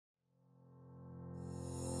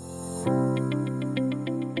You're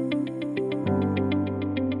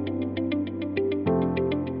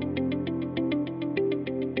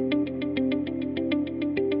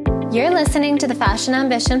listening to the Fashion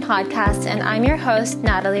Ambition podcast, and I'm your host,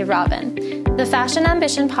 Natalie Robin. The Fashion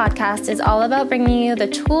Ambition podcast is all about bringing you the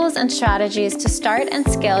tools and strategies to start and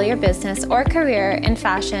scale your business or career in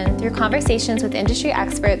fashion through conversations with industry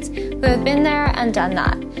experts who have been there and done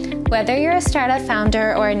that. Whether you're a startup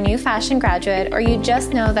founder or a new fashion graduate, or you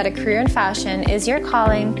just know that a career in fashion is your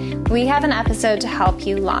calling, we have an episode to help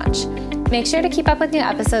you launch. Make sure to keep up with new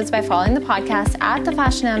episodes by following the podcast at The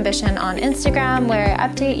Fashion Ambition on Instagram, where I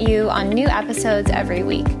update you on new episodes every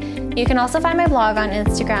week. You can also find my blog on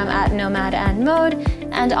Instagram at Nomad and Mode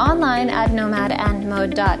and online at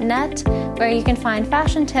nomadandmode.net, where you can find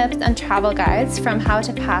fashion tips and travel guides from how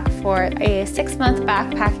to pack for a 6-month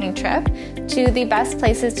backpacking trip to the best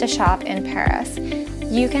places to shop in Paris.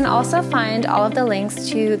 You can also find all of the links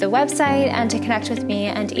to the website and to connect with me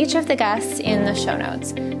and each of the guests in the show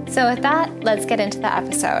notes. So with that, let's get into the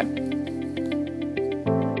episode.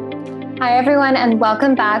 Hi, everyone, and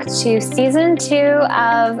welcome back to season 2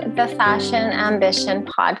 of the Fashion Ambition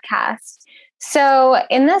podcast. So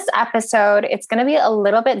in this episode, it's going to be a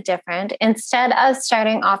little bit different. Instead of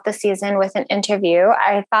starting off the season with an interview,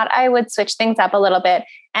 I thought I would switch things up a little bit.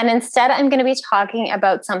 And instead, I'm going to be talking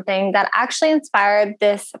about something that actually inspired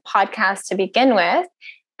this podcast to begin with.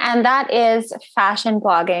 And that is fashion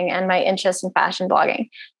blogging and my interest in fashion blogging.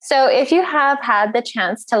 So if you have had the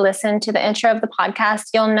chance to listen to the intro of the podcast,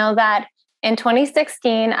 you'll know that in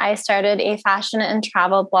 2016, I started a fashion and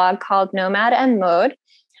travel blog called Nomad and Mode.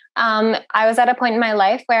 I was at a point in my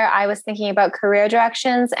life where I was thinking about career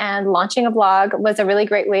directions, and launching a blog was a really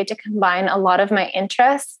great way to combine a lot of my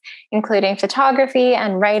interests, including photography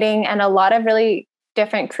and writing and a lot of really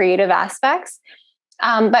different creative aspects.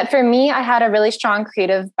 But for me, I had a really strong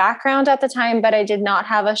creative background at the time, but I did not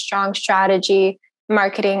have a strong strategy,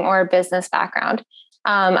 marketing, or business background.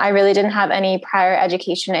 I really didn't have any prior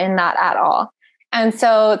education in that at all. And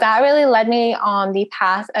so that really led me on the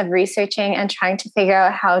path of researching and trying to figure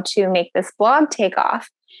out how to make this blog take off.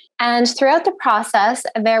 And throughout the process,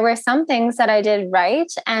 there were some things that I did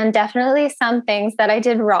right and definitely some things that I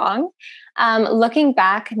did wrong. Looking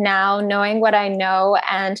back now, knowing what I know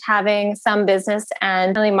and having some business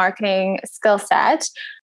and really marketing skill set,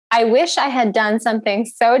 I wish I had done something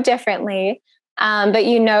so differently. But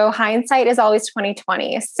hindsight is always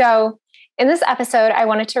 2020. So in this episode, I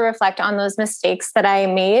wanted to reflect on those mistakes that I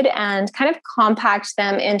made and kind of compact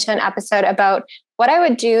them into an episode about what I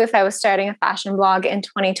would do if I was starting a fashion blog in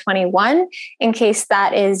 2021, in case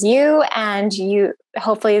that is you, and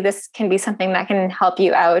hopefully this can be something that can help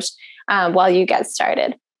you out while you get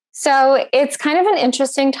started. So it's kind of an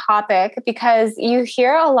interesting topic because you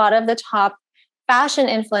hear a lot of the top fashion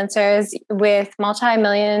influencers with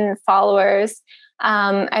multi-million followers.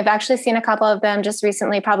 I've actually seen a couple of them just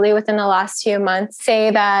recently, probably within the last few months,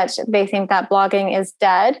 say that they think that blogging is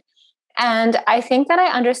dead. And I think that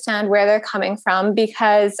I understand where they're coming from,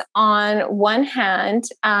 because on one hand,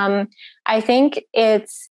 I think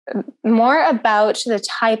it's more about the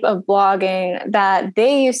type of blogging that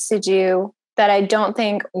they used to do that I don't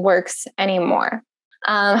think works anymore.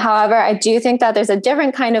 However, I do think that there's a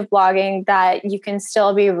different kind of blogging that you can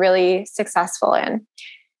still be really successful in.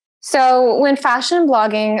 So when fashion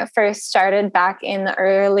blogging first started back in the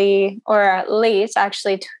early or late,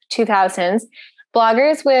 actually 2000s,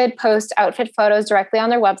 bloggers would post outfit photos directly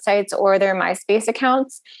on their websites or their MySpace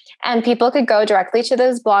accounts, and people could go directly to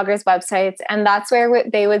those bloggers' websites, and that's where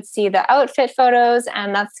they would see the outfit photos,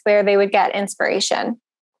 and that's where they would get inspiration.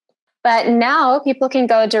 But now people can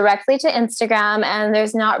go directly to Instagram, and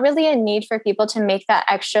there's not really a need for people to make that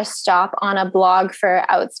extra stop on a blog for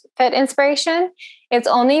outfit inspiration. It's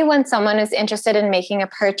only when someone is interested in making a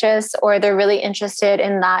purchase or they're really interested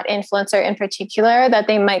in that influencer in particular that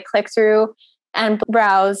they might click through and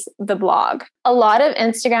browse the blog. A lot of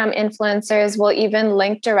Instagram influencers will even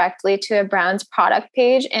link directly to a brand's product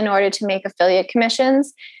page in order to make affiliate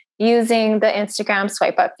commissions using the Instagram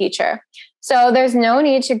swipe up feature. So there's no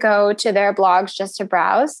need to go to their blogs just to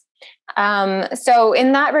browse. So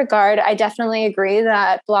in that regard, I definitely agree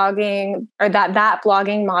that blogging, or that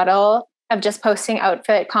blogging model of just posting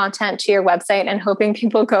outfit content to your website and hoping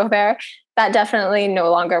people go there, that definitely no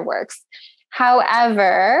longer works.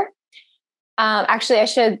 However, actually, I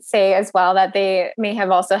should say as well that they may have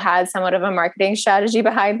also had somewhat of a marketing strategy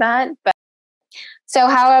behind that.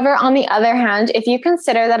 However, on the other hand, if you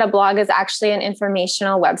consider that a blog is actually an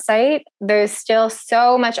informational website, there's still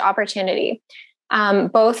so much opportunity,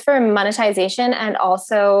 both for monetization and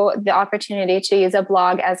also the opportunity to use a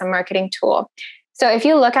blog as a marketing tool. So if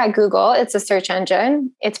you look at Google, it's a search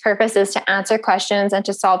engine. Its purpose is to answer questions and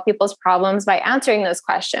to solve people's problems by answering those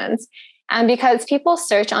questions. And because people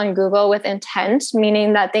search on Google with intent,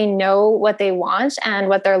 meaning that they know what they want and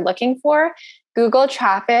what they're looking for, Google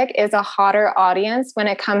traffic is a hotter audience when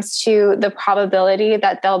it comes to the probability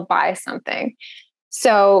that they'll buy something.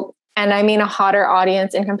 So, and I mean a hotter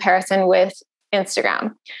audience in comparison with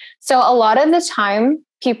Instagram. So a lot of the time,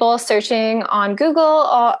 people searching on Google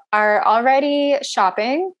are already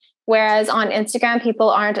shopping, whereas on Instagram, people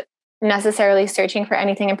aren't necessarily searching for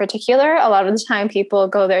anything in particular. A lot of the time, people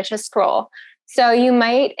go there to scroll. So you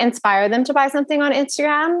might inspire them to buy something on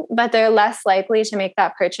Instagram, but they're less likely to make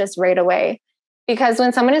that purchase right away. Because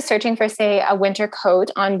when someone is searching for, say, a winter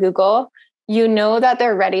coat on Google, you know that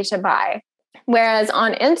they're ready to buy. Whereas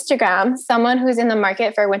on Instagram, someone who's in the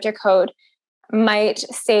market for a winter coat might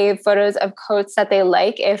save photos of coats that they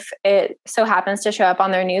like if it so happens to show up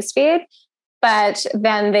on their newsfeed, but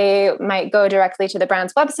then they might go directly to the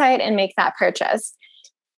brand's website and make that purchase.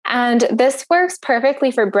 And this works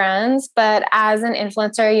perfectly for brands, but as an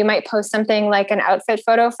influencer, you might post something like an outfit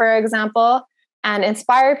photo, for example, and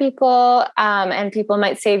inspire people, and people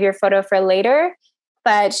might save your photo for later,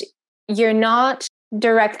 but you're not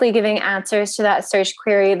directly giving answers to that search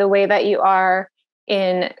query the way that you are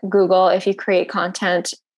in Google if you create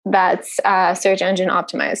content that's search engine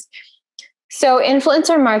optimized. So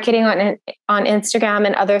influencer marketing on Instagram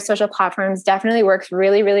and other social platforms definitely works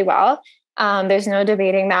really, really well. There's no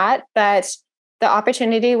debating that. But the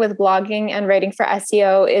opportunity with blogging and writing for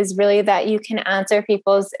SEO is really that you can answer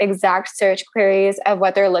people's exact search queries of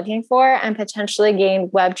what they're looking for and potentially gain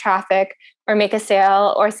web traffic or make a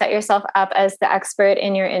sale or set yourself up as the expert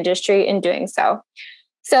in your industry in doing so.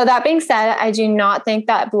 So that being said, I do not think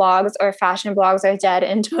that blogs or fashion blogs are dead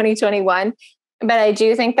in 2021, but I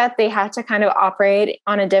do think that they have to kind of operate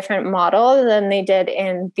on a different model than they did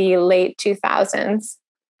in the late 2000s.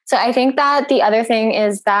 So I think that the other thing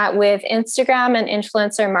is that with Instagram and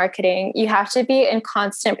influencer marketing, you have to be in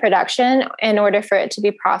constant production in order for it to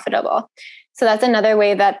be profitable. So that's another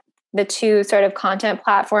way that the two sort of content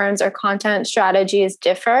platforms or content strategies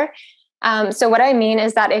differ. So what I mean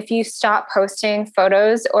is that if you stop posting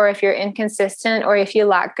photos, or if you're inconsistent, or if you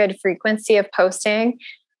lack good frequency of posting,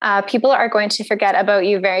 people are going to forget about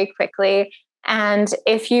you very quickly. And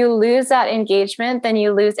if you lose that engagement, then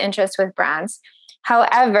you lose interest with brands.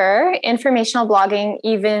 However, informational blogging,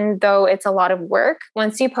 even though it's a lot of work,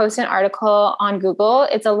 once you post an article on Google,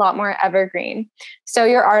 it's a lot more evergreen. So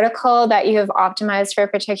your article that you have optimized for a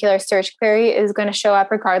particular search query is going to show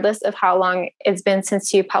up regardless of how long it's been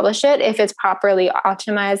since you published it, if it's properly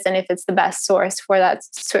optimized and if it's the best source for that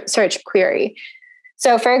search query.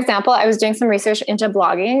 So for example, I was doing some research into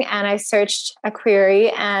blogging and I searched a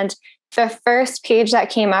query, and the first page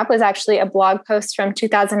that came up was actually a blog post from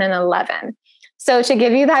 2011. So to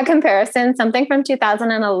give you that comparison, something from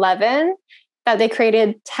 2011 that they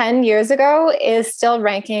created 10 years ago is still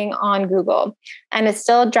ranking on Google, and it's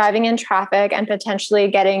still driving in traffic and potentially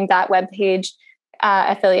getting that web page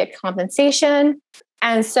affiliate compensation.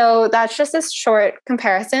 And so that's just a short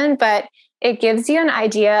comparison, but it gives you an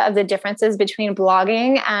idea of the differences between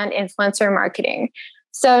blogging and influencer marketing.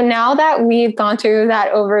 So now that we've gone through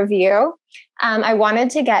that overview, I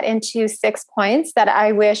wanted to get into 6 points that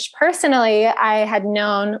I wish personally I had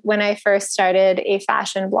known when I first started a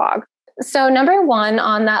fashion blog. So number 1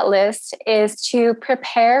 on that list is to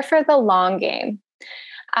prepare for the long game.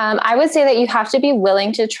 I would say that you have to be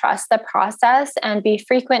willing to trust the process and be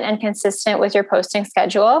frequent and consistent with your posting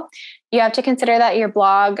schedule. You have to consider that your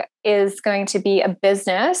blog is going to be a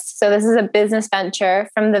business. So this is a business venture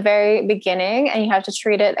from the very beginning, and you have to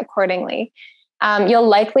treat it accordingly. You'll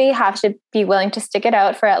likely have to be willing to stick it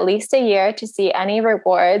out for at least a year to see any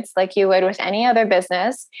rewards like you would with any other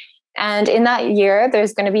business. And in that year,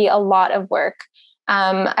 there's going to be a lot of work.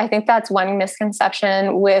 I think that's one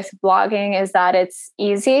misconception with blogging, is that it's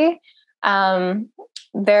easy.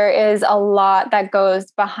 There is a lot that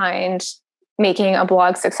goes behind making a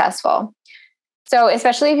blog successful. So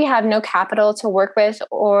especially if you have no capital to work with,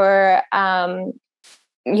 or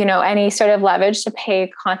any sort of leverage to pay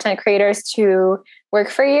content creators to work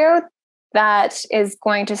for you, that is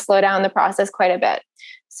going to slow down the process quite a bit.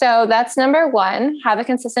 So that's number 1, have a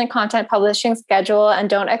consistent content publishing schedule and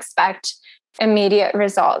don't expect immediate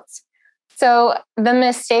results. So the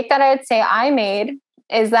mistake that I would say I made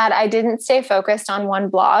is that I didn't stay focused on one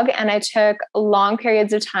blog, and I took long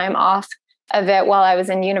periods of time off of it while I was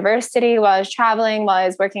in university, while I was traveling, while I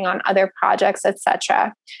was working on other projects,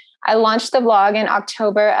 etc. I launched the blog in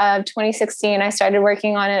October of 2016. I started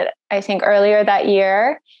working on it, I think, earlier that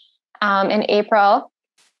year, in April.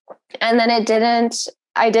 And then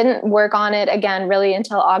I didn't work on it again really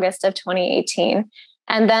until August of 2018.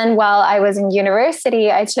 And then while I was in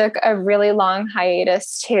university, I took a really long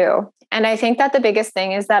hiatus too. And I think that the biggest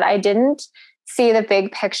thing is that I didn't see the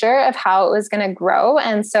big picture of how it was going to grow.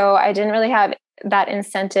 And so I didn't really have that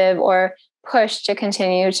incentive or push to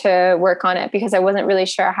continue to work on it because I wasn't really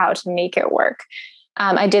sure how to make it work.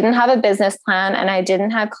 I didn't have a business plan and I didn't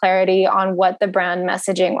have clarity on what the brand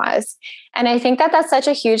messaging was. And I think that that's such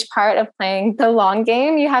a huge part of playing the long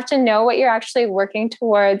game. You have to know what you're actually working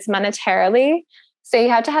towards monetarily. So you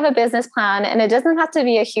have to have a business plan, and it doesn't have to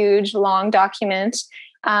be a huge, long document,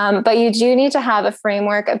 but you do need to have a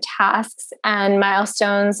framework of tasks and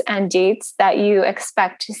milestones and dates that you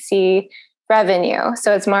expect to see revenue.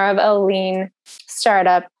 So it's more of a lean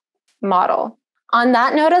startup model. On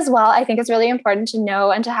that note as well, I think it's really important to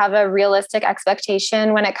know and to have a realistic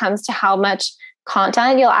expectation when it comes to how much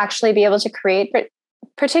content you'll actually be able to create,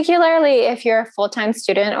 particularly if you're a full-time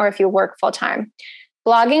student or if you work full-time.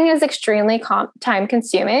 Blogging is extremely time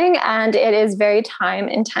consuming and it is very time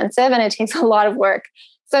intensive and it takes a lot of work.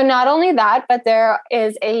 So not only that, but there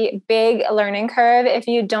is a big learning curve if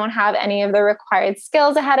you don't have any of the required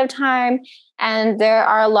skills ahead of time. And there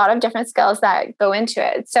are a lot of different skills that go into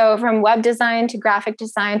it. So from web design to graphic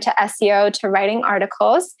design to SEO to writing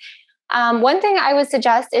articles. One thing I would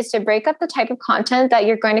suggest is to break up the type of content that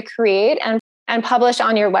you're going to create and publish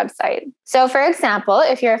on your website. So for example,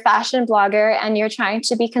 if you're a fashion blogger and you're trying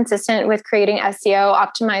to be consistent with creating SEO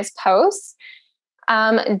optimized posts,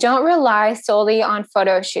 don't rely solely on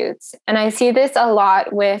photo shoots. And I see this a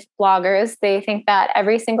lot with bloggers. They think that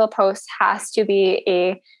every single post has to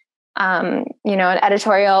be an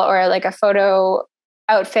editorial or like a photo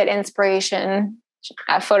outfit inspiration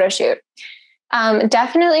photo shoot.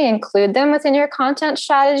 Definitely include them within your content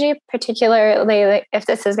strategy, particularly if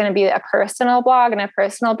this is going to be a personal blog and a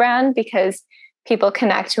personal brand, because people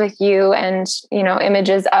connect with you and,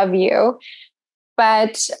 images of you.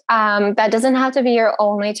 But that doesn't have to be your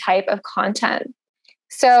only type of content.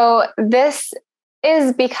 So this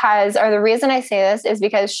is because, or the reason I say this is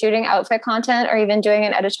because shooting outfit content or even doing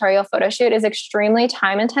an editorial photo shoot is extremely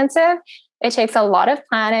time intensive. It takes a lot of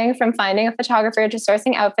planning, from finding a photographer to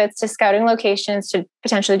sourcing outfits to scouting locations to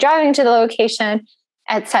potentially driving to the location,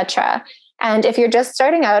 etc. And if you're just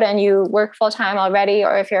starting out and you work full-time already,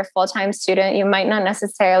 or if you're a full-time student, you might not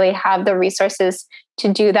necessarily have the resources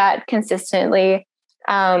to do that consistently,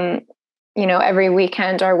 every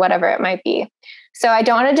weekend or whatever it might be. So I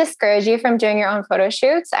don't want to discourage you from doing your own photo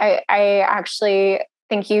shoots. I actually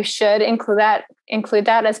think you should include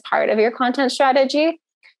that as part of your content strategy.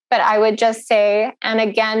 But I would just say, and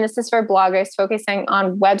again, this is for bloggers focusing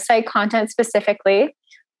on website content specifically,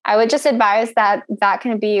 I would just advise that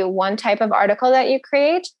can be one type of article that you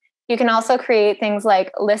create. You can also create things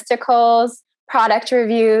like listicles, product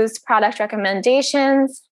reviews, product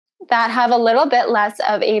recommendations that have a little bit less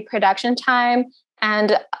of a production time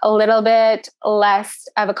and a little bit less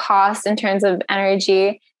of a cost in terms of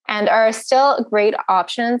energy, and are still great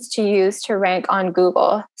options to use to rank on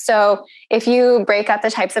Google. So if you break up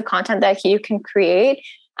the types of content that you can create,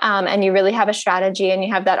 and you really have a strategy and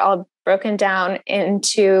you have that all broken down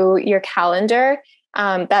into your calendar,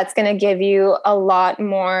 that's going to give you a lot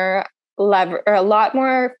more a lot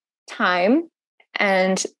more time.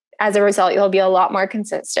 And as a result, you'll be a lot more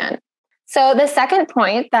consistent. So the second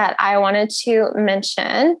point that I wanted to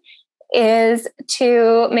mention is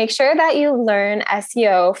to make sure that you learn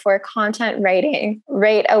SEO for content writing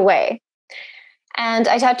right away. And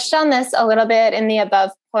I touched on this a little bit in the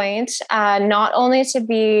above point, not only to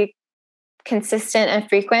be consistent and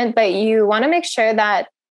frequent, but you want to make sure that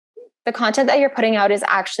the content that you're putting out is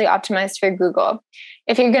actually optimized for Google.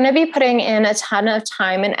 If you're going to be putting in a ton of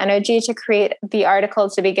time and energy to create the article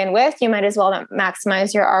to begin with, you might as well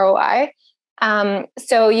maximize your ROI.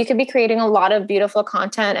 So you could be creating a lot of beautiful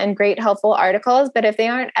content and great helpful articles, but if they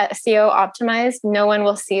aren't SEO optimized, no one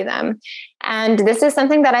will see them. And this is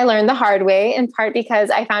something that I learned the hard way, in part because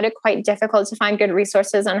I found it quite difficult to find good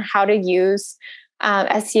resources on how to use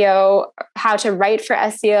SEO, how to write for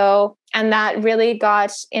SEO. And that really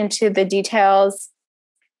got into the details,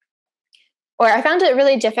 or I found it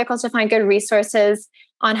really difficult to find good resources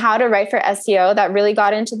on how to write for SEO that really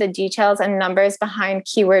got into the details and numbers behind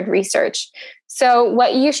keyword research. So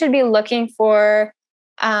what you should be looking for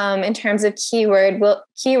in terms of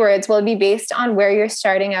keywords will be based on where you're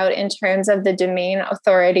starting out in terms of the domain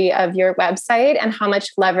authority of your website and how much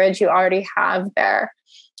leverage you already have there.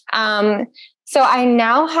 So I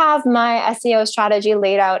now have my SEO strategy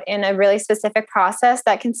laid out in a really specific process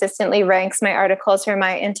that consistently ranks my articles for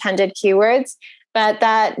my intended keywords. But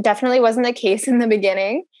that definitely wasn't the case in the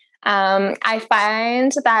beginning. I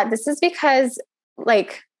find that this is because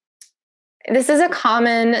this is a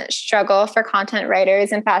common struggle for content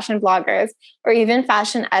writers and fashion bloggers, or even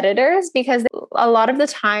fashion editors, because a lot of the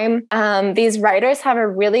time, these writers have a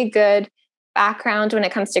really good background when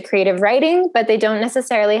it comes to creative writing, but they don't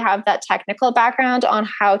necessarily have that technical background on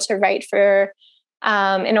how to write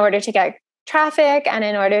in order to get traffic and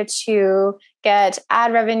in order to get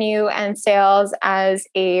ad revenue and sales as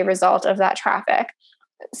a result of that traffic.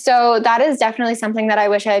 So that is definitely something that I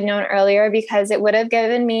wish I had known earlier, because it would have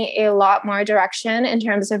given me a lot more direction in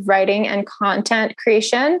terms of writing and content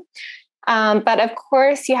creation. But of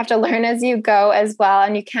course, you have to learn as you go as well,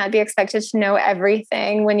 and you can't be expected to know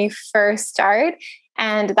everything when you first start.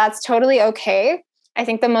 And that's totally okay. I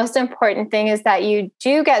think the most important thing is that you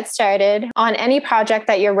do get started on any project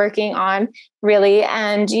that you're working on, really,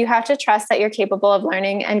 and you have to trust that you're capable of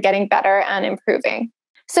learning and getting better and improving.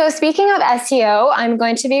 So speaking of SEO, I'm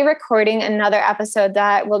going to be recording another episode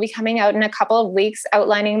that will be coming out in a couple of weeks,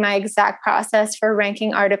 outlining my exact process for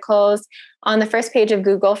ranking articles on the first page of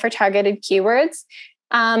Google for targeted keywords.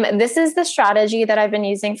 This is the strategy that I've been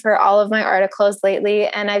using for all of my articles lately,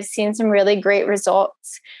 and I've seen some really great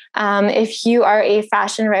results. If you are a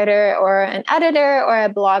fashion writer or an editor or a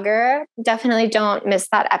blogger, definitely don't miss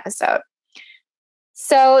that episode.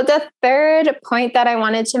 So the third point that I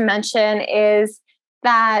wanted to mention is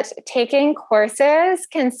that taking courses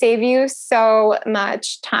can save you so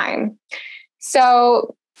much time.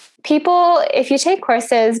 So if you take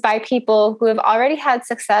courses by people who have already had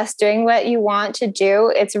success doing what you want to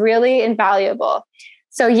do, it's really invaluable.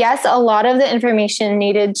 So yes, a lot of the information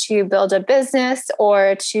needed to build a business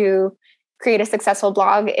or to create a successful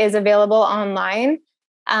blog is available online.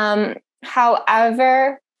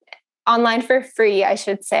 However, online for free, I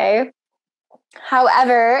should say.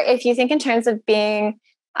 However, if you think in terms of being,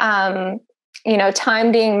 time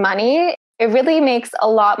being money, it really makes a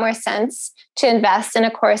lot more sense to invest in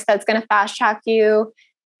a course that's going to fast track you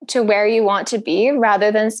to where you want to be,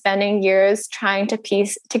 rather than spending years trying to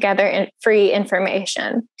piece together free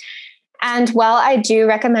information. And while I do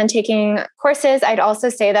recommend taking courses, I'd also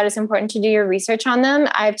say that it's important to do your research on them.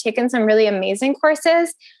 I've taken some really amazing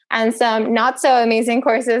courses and some not so amazing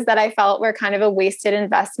courses that I felt were kind of a wasted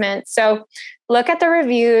investment. So look at the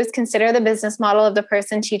reviews, consider the business model of the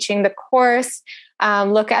person teaching the course,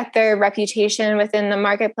 look at their reputation within the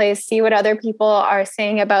marketplace, see what other people are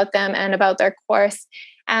saying about them and about their course,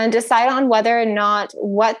 and decide on whether or not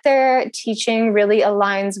what they're teaching really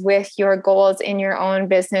aligns with your goals in your own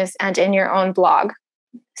business and in your own blog.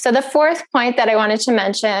 So the fourth point that I wanted to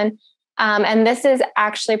mention, and this is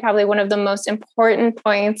actually probably one of the most important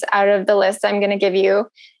points out of the list I'm going to give you,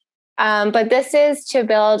 but this is to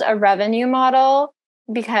build a revenue model,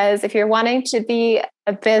 because if you're wanting to be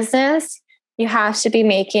a business, you have to be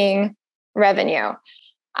making revenue.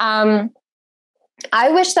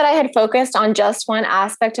 I wish that I had focused on just one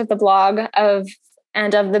aspect of the blog of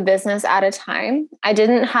the business at a time. I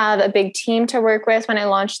didn't have a big team to work with when I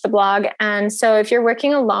launched the blog. And so if you're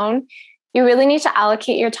working alone, you really need to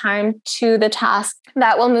allocate your time to the task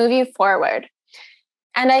that will move you forward.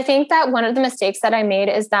 And I think that one of the mistakes that I made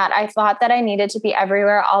is that I thought that I needed to be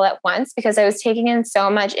everywhere all at once, because I was taking in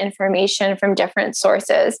so much information from different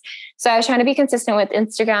sources. So I was trying to be consistent with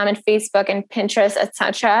Instagram and Facebook and Pinterest,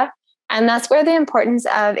 etc. And that's where the importance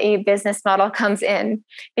of a business model comes in,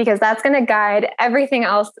 because that's going to guide everything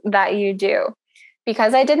else that you do.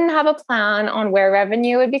 Because I didn't have a plan on where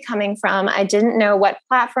revenue would be coming from, I didn't know what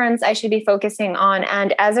platforms I should be focusing on.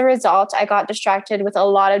 And as a result, I got distracted with a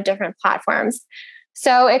lot of different platforms.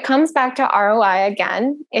 So it comes back to ROI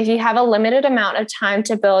again. If you have a limited amount of time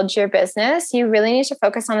to build your business, you really need to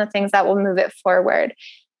focus on the things that will move it forward.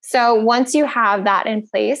 So once you have that in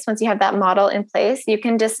place, once you have that model in place, you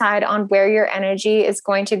can decide on where your energy is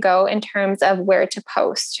going to go in terms of where to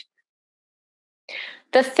post.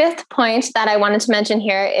 The fifth point that I wanted to mention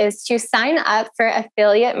here is to sign up for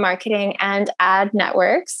affiliate marketing and ad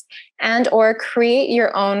networks, and or create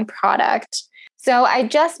your own product. So I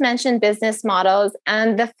just mentioned business models,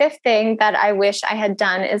 and the fifth thing that I wish I had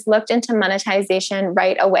done is looked into monetization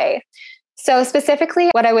right away. So specifically,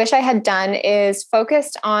 what I wish I had done is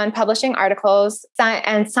focused on publishing articles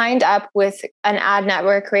and signed up with an ad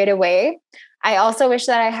network right away. I also wish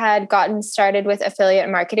that I had gotten started with affiliate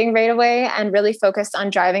marketing right away and really focused on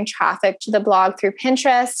driving traffic to the blog through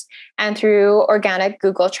Pinterest and through organic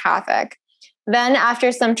Google traffic. Then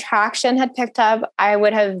after some traction had picked up, I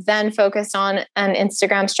would have then focused on an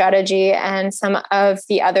Instagram strategy and some of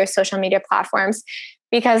the other social media platforms,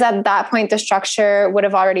 because at that point, the structure would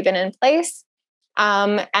have already been in place.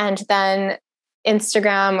 And then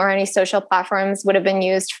Instagram or any social platforms would have been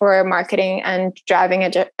used for marketing and driving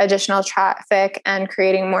additional traffic and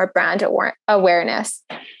creating more brand awareness.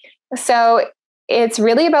 So it's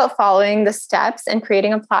really about following the steps and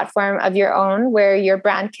creating a platform of your own where your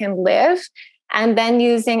brand can live, and then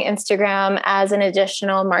using Instagram as an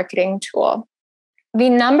additional marketing tool. The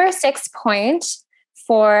number 6 point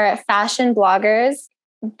for fashion bloggers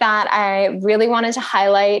that I really wanted to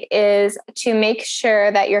highlight is to make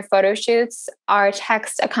sure that your photo shoots are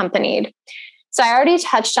text accompanied. So I already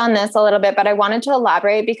touched on this a little bit, but I wanted to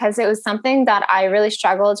elaborate because it was something that I really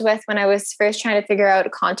struggled with when I was first trying to figure out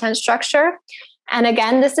content structure. And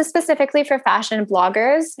again, this is specifically for fashion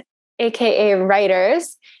bloggers, AKA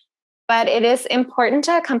writers, but it is important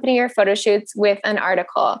to accompany your photo shoots with an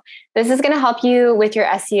article. This is going to help you with your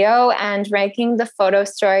SEO and ranking the photo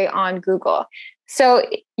story on Google. So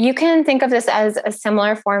you can think of this as a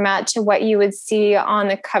similar format to what you would see on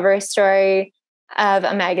the cover story of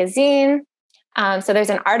a magazine. So there's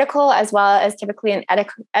an article as well as typically an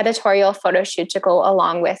editorial photo shoot to go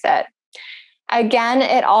along with it. Again,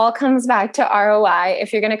 it all comes back to ROI.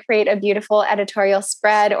 If you're going to create a beautiful editorial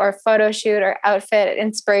spread or photo shoot or outfit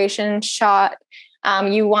inspiration shot,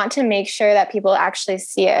 you want to make sure that people actually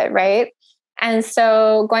see it, right? And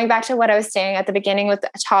so going back to what I was saying at the beginning with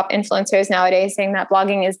the top influencers nowadays saying that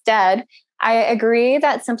blogging is dead, I agree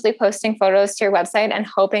that simply posting photos to your website and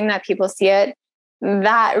hoping that people see it,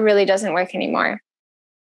 that really doesn't work anymore.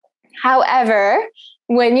 However,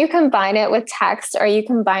 when you combine it with text or you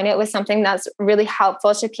combine it with something that's really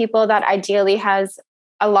helpful to people that ideally has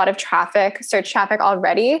a lot of traffic, search traffic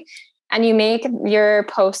already, and you make your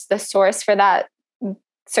post the source for that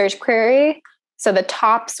search query, so the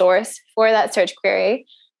top source for that search query,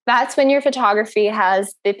 that's when your photography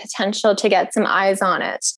has the potential to get some eyes on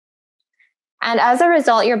it. And as a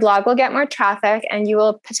result, your blog will get more traffic and you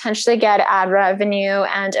will potentially get ad revenue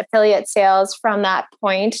and affiliate sales from that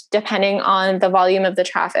point, depending on the volume of the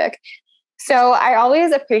traffic. So I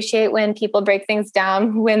always appreciate when people break things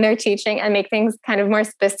down when they're teaching and make things kind of more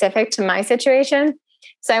specific to my situation.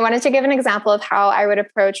 So I wanted to give an example of how I would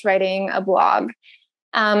approach writing a blog.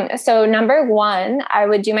 So number 1, I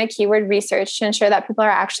would do my keyword research to ensure that people are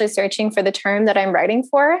actually searching for the term that I'm writing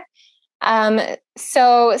for.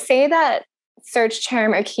 So say that search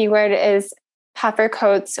term or keyword is puffer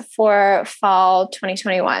coats for fall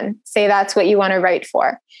 2021. Say that's what you want to write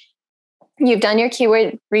for. You've done your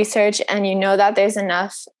keyword research and you know that there's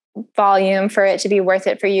enough volume for it to be worth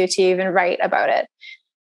it for you to even write about it.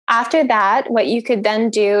 After that, what you could then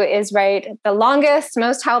do is write the longest,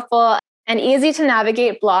 most helpful, and easy to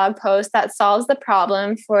navigate blog post that solves the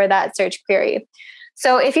problem for that search query.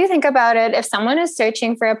 So if you think about it, if someone is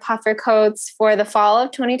searching for a puffer coats for the fall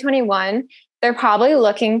of 2021, they're probably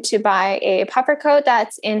looking to buy a puffer coat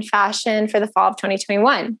that's in fashion for the fall of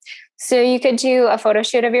 2021. So you could do a photo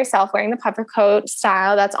shoot of yourself wearing the puffer coat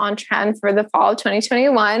style that's on trend for the fall of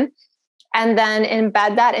 2021, and then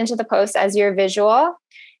embed that into the post as your visual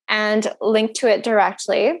and link to it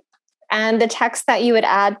directly. And the text that you would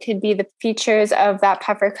add could be the features of that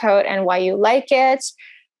puffer coat and why you like it.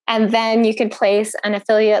 And then you could place an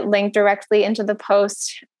affiliate link directly into the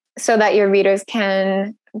post so that your readers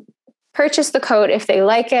can purchase the coat if they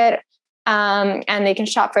like it, and they can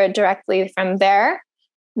shop for it directly from there.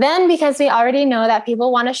 Then, because we already know that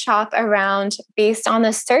people want to shop around based on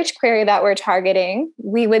the search query that we're targeting,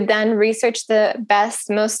 we would then research the best,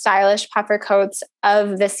 most stylish puffer coats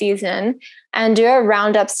of the season and do a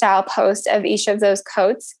roundup style post of each of those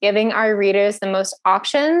coats, giving our readers the most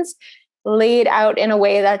options laid out in a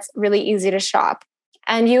way that's really easy to shop.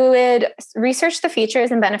 And you would research the features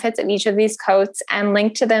and benefits of each of these coats and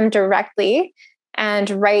link to them directly and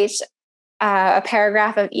write a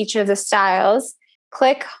paragraph of each of the styles.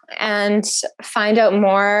 Click and find out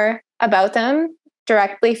more about them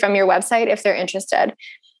directly from your website if they're interested.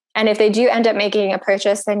 And if they do end up making a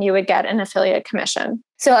purchase, then you would get an affiliate commission.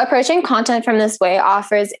 So approaching content from this way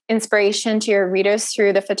offers inspiration to your readers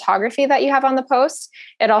through the photography that you have on the post.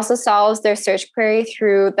 It also solves their search query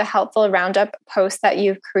through the helpful roundup posts that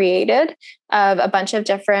you've created of a bunch of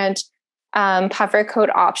different puffer coat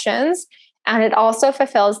options. And it also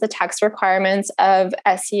fulfills the text requirements of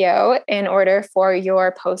SEO in order for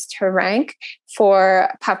your post to rank for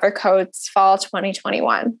puffer coats fall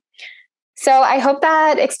 2021. So I hope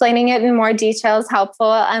that explaining it in more detail is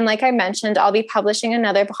helpful. And like I mentioned, I'll be publishing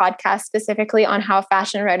another podcast specifically on how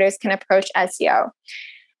fashion writers can approach SEO.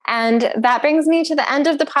 And that brings me to the end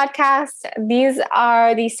of the podcast. These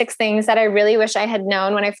are the 6 things that I really wish I had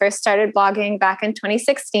known when I first started blogging back in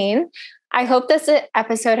 2016. I hope this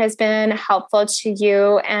episode has been helpful to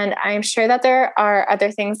you. And I'm sure that there are other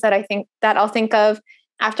things that I'll think of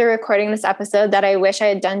after recording this episode that I wish I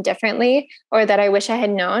had done differently or that I wish I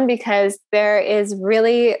had known, because there is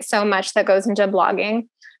really so much that goes into blogging,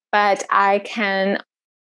 but I can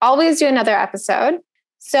always do another episode.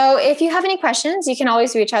 So if you have any questions, you can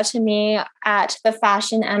always reach out to me at The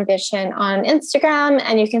Fashion Ambition on Instagram,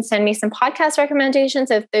 and you can send me some podcast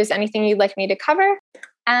recommendations if there's anything you'd like me to cover.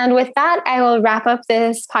 And with that, I will wrap up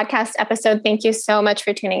this podcast episode. Thank you so much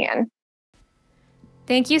for tuning in.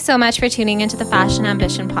 Thank you so much for tuning into the Fashion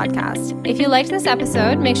Ambition podcast. If you liked this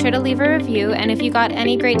episode, make sure to leave a review. And if you got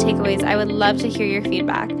any great takeaways, I would love to hear your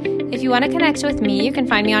feedback. If you want to connect with me, you can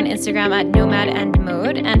find me on Instagram at Nomad and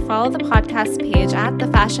Mode, and follow the podcast page at The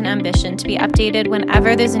Fashion Ambition to be updated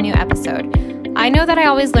whenever there's a new episode. I know that I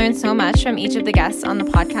always learn so much from each of the guests on the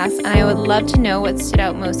podcast, and I would love to know what stood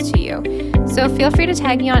out most to you. So feel free to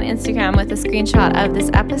tag me on Instagram with a screenshot of this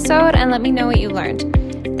episode and let me know what you learned.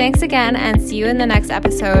 Thanks again, and see you in the next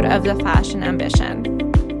episode of The Fashion Ambition.